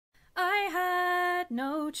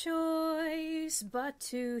no choice but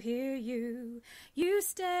to hear you. You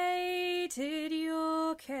stated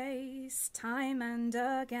your case time and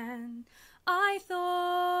again. I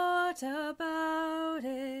thought about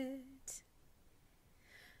it.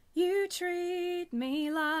 You treat me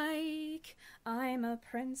like I'm a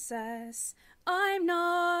princess. I'm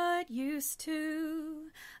not used to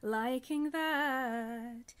liking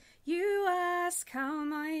that. You ask how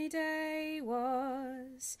my day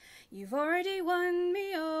was. You've already won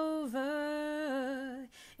me over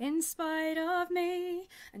in spite of me.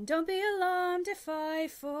 And don't be alarmed if I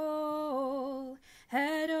fall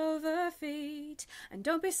head over feet. And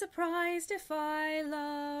don't be surprised if I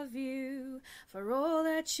love you for all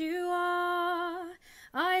that you are.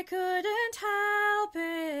 I couldn't help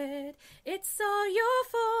it. It's all your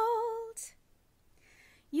fault.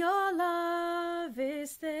 Your love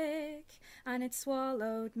is thick and it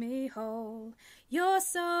swallowed me whole. You're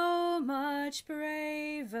so much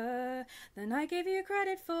braver than I give you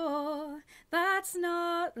credit for. That's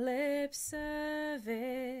not lip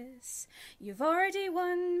service. You've already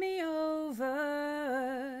won me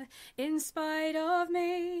over in spite of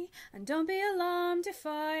me. And don't be alarmed if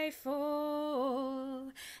I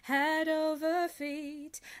fall head over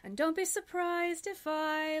feet. And don't be surprised if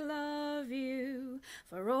I love you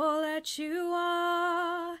for all that you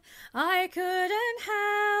are. I couldn't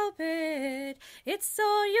help it. It's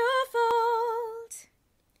all your fault.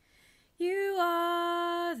 You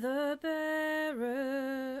are the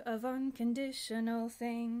bearer of unconditional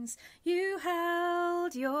things. You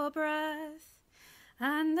held your breath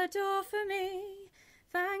and the door for me.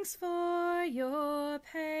 Thanks for your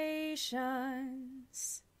patience.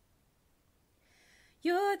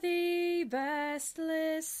 You're the best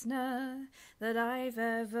listener that I've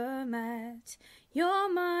ever met.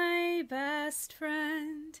 You're my best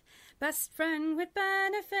friend with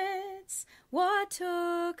benefits. What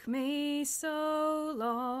took me so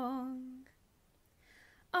long?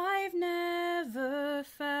 I've never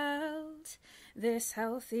felt this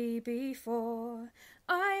healthy before.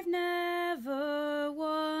 I've never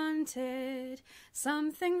wanted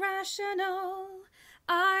something rational.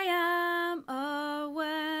 I am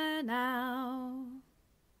aware now.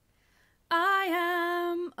 I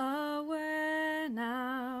am aware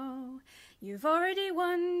now. You've already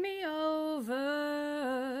won me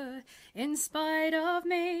over in spite of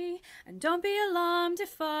me. And don't be alarmed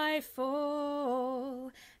if I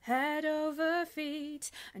fall head over feet.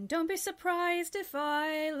 And don't be surprised if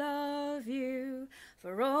I love you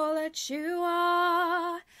for all that you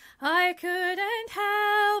are. I couldn't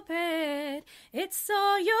help it. It's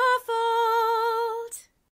all your fault.